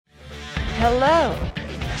Hello,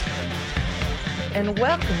 and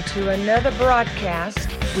welcome to another broadcast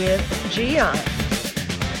with Gian.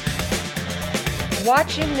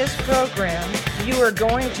 Watching this program, you are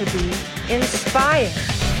going to be inspired,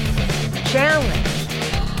 challenged,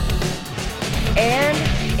 and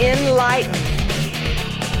enlightened.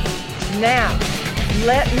 Now,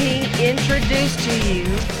 let me introduce to you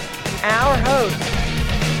our host,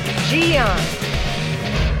 Gian.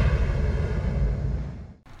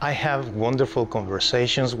 I have wonderful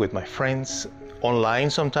conversations with my friends online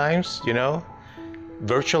sometimes,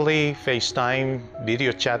 virtually, FaceTime,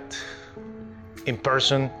 video chat, in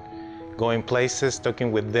person, going places,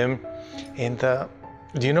 talking with them. And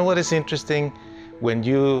do you know what is interesting? When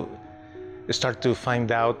you start to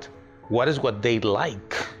find out what they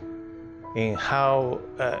like and how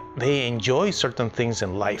they enjoy certain things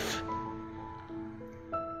in life.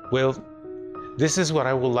 Well, this is what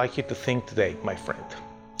I would like you to think today, my friend.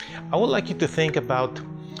 I would like you to think about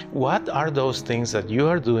what are those things that you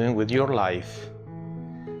are doing with your life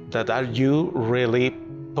that are you really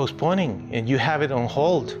postponing and you have it on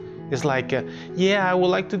hold. It's like, I would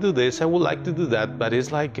like to do this, I would like to do that, but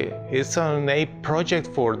it's like it's on a project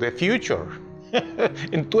for the future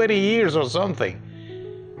in 20 years or something.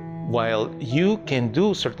 While you can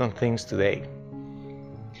do certain things today.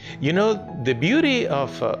 The beauty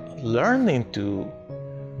of learning to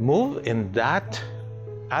move in that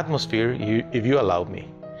atmosphere, if you allow me,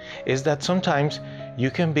 is that sometimes you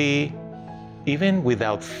can be, even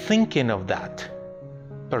without thinking of that,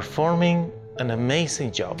 performing an amazing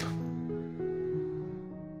job.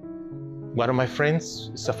 One of my friends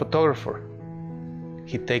is a photographer.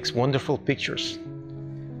 He takes wonderful pictures.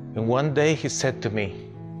 And one day he said to me,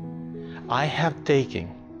 I have taken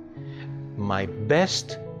my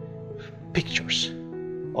best pictures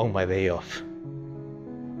on my day off.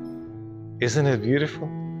 Isn't it beautiful?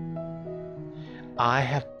 I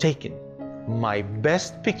have taken my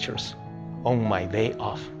best pictures on my day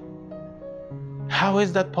off. How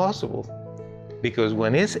is that possible? Because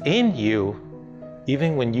when it's in you,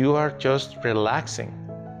 even when you are just relaxing,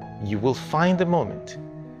 you will find the moment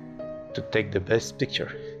to take the best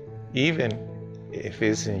picture, even if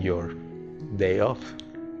it's in your day off.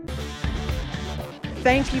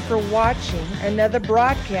 Thank you for watching another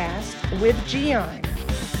broadcast with Gian.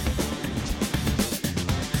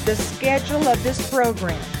 The schedule of this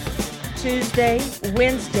program: Tuesday,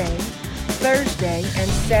 Wednesday, Thursday, and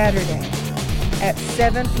Saturday at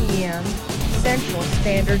 7 p.m. Central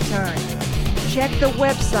Standard Time. Check the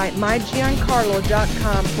website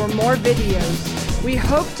mygiancarlo.com for more videos. We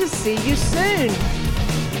hope to see you soon.